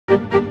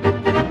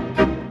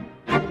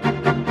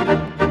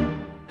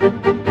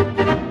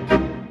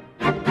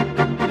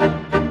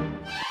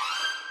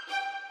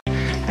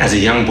As a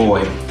young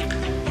boy,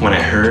 when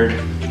I heard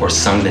or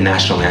sung the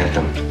national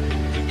anthem,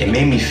 it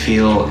made me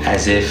feel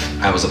as if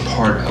I was a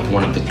part of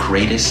one of the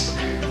greatest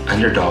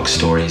underdog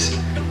stories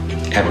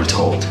ever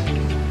told.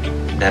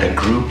 That a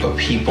group of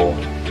people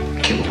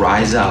can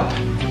rise up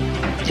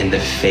in the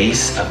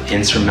face of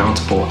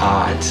insurmountable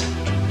odds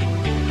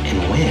and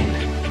win.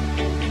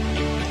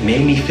 It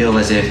made me feel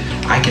as if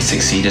I could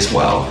succeed as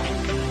well.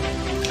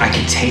 I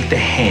could take the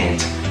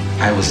hand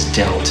I was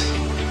dealt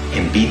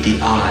and beat the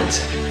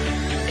odds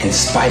in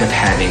spite of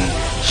having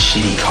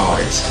shitty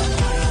cards.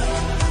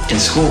 In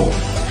school,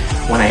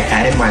 when I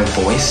added my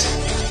voice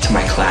to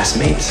my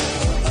classmates,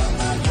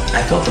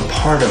 I felt a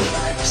part of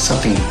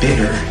something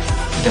bigger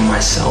than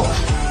myself.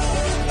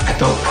 I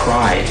felt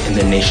pride in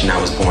the nation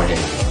I was born in.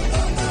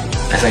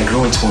 As I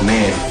grew into a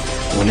man,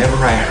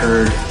 whenever I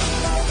heard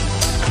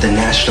the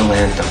national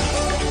anthem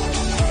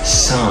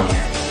sung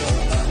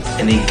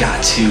and they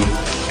got to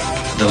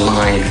the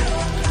line,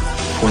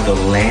 "For the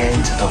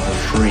land of the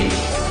free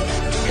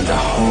and the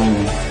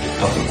home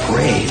of the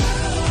brave,"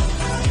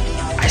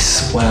 I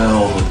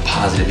swelled with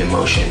positive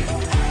emotion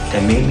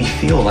that made me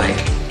feel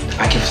like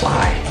I could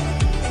fly.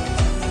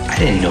 I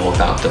didn't know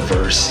about the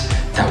verse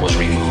that was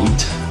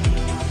removed.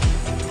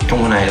 And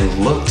when I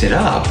looked it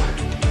up,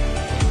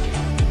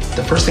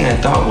 the first thing I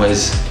thought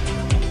was,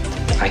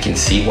 I can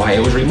see why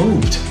it was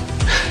removed.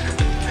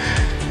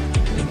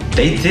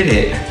 They did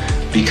it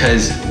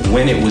because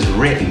when it was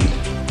written,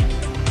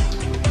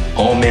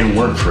 all men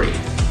weren't free.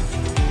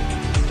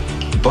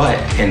 But,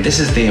 and this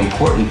is the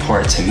important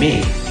part to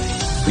me,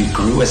 we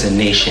grew as a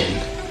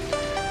nation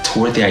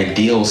toward the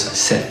ideals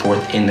set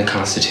forth in the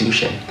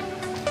Constitution,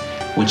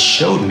 which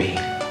showed me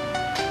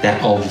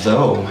that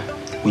although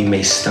we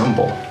may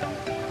stumble,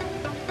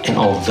 and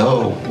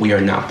although we are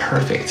not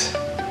perfect,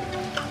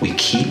 we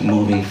keep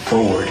moving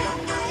forward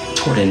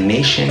toward a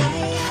nation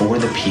for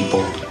the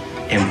people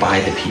and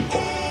by the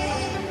people.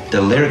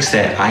 The lyrics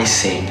that I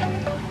sing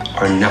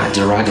are not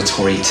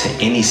derogatory to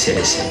any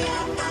citizen.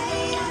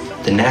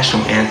 The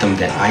national anthem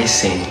that I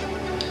sing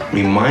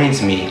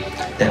reminds me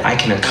that I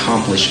can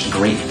accomplish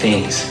great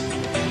things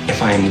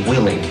if I am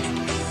willing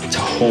to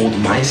hold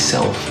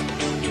myself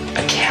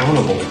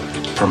accountable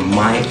for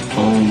my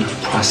own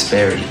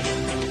prosperity.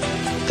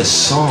 The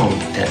song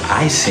that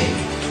I sing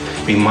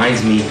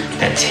reminds me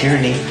that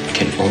tyranny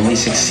can only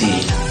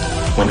succeed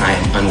when I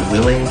am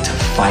unwilling to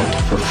fight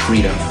for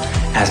freedom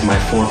as my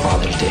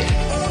forefathers did.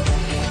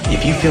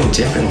 If you feel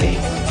differently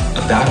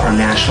about our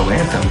national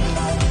anthem,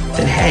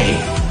 then hey,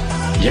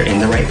 you're in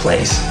the right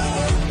place.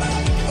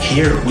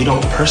 Here, we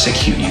don't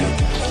persecute you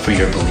for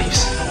your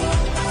beliefs.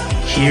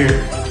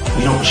 Here,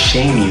 we don't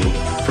shame you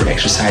for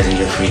exercising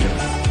your freedom.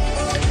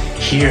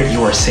 Here,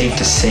 you are safe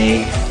to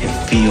say and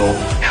feel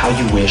how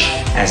you wish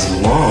as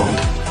long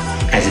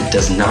as it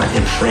does not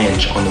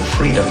infringe on the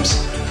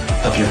freedoms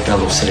of your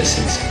fellow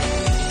citizens.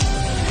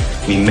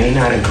 We may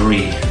not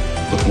agree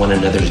with one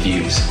another's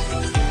views,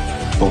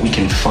 but we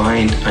can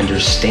find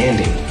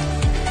understanding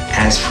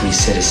as free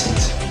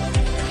citizens.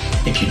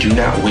 If you do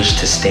not wish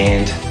to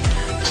stand,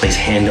 place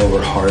hand over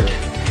heart,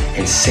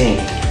 and sing,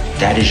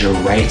 that is your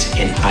right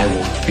and I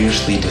will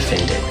fiercely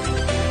defend it.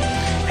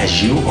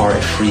 As you are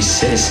a free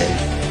citizen,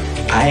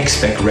 I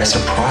expect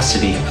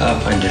reciprocity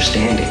of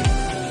understanding.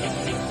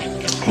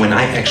 When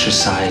I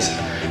exercise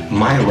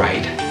my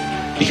right,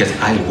 because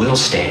I will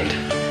stand,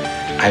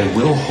 I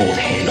will hold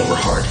hand over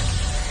heart,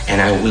 and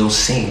I will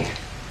sing.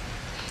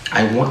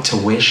 I want to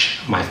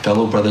wish my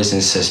fellow brothers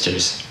and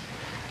sisters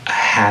a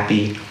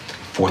happy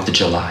 4th of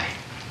July.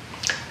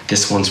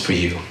 This one's for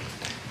you.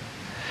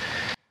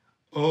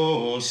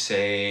 Oh,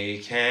 say,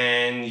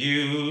 can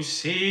you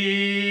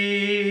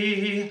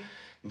see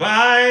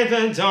by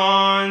the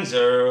dawn's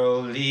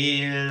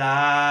early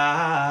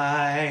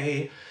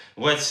light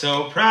what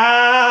so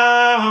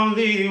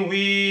proudly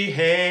we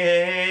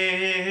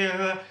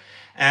hail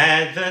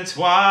at the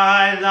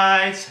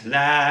twilight's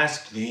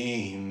last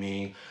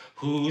gleaming,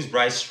 whose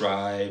bright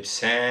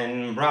stripes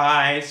and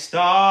bright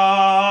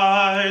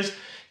stars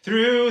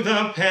through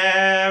the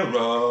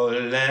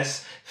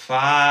perilous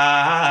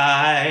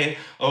fight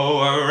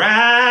o'er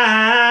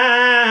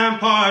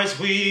ramparts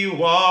we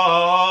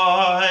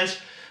watched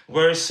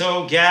were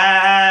so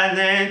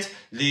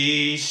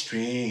gallantly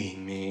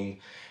streaming,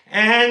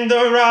 and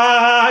the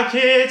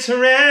rocket's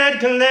red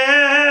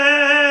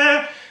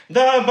glare,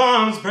 the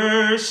bombs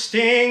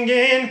bursting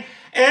in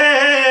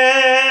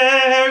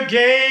air,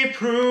 gave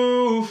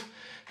proof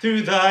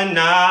through the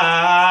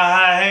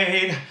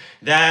night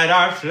that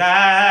our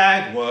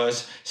flag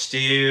was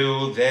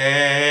still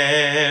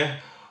there.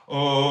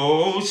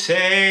 Oh,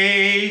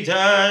 say,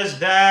 does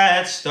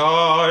that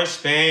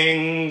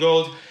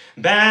star-spangled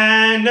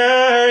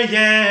banner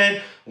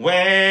yet wave?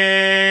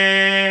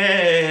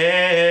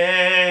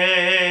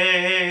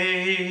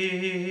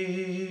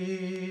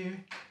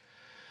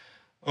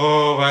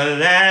 Oh, a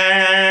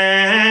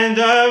land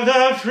of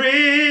the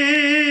free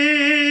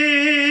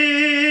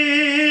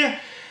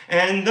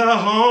and the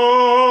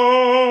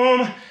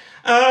home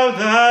of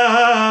the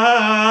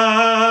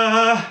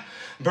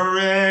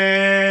brave.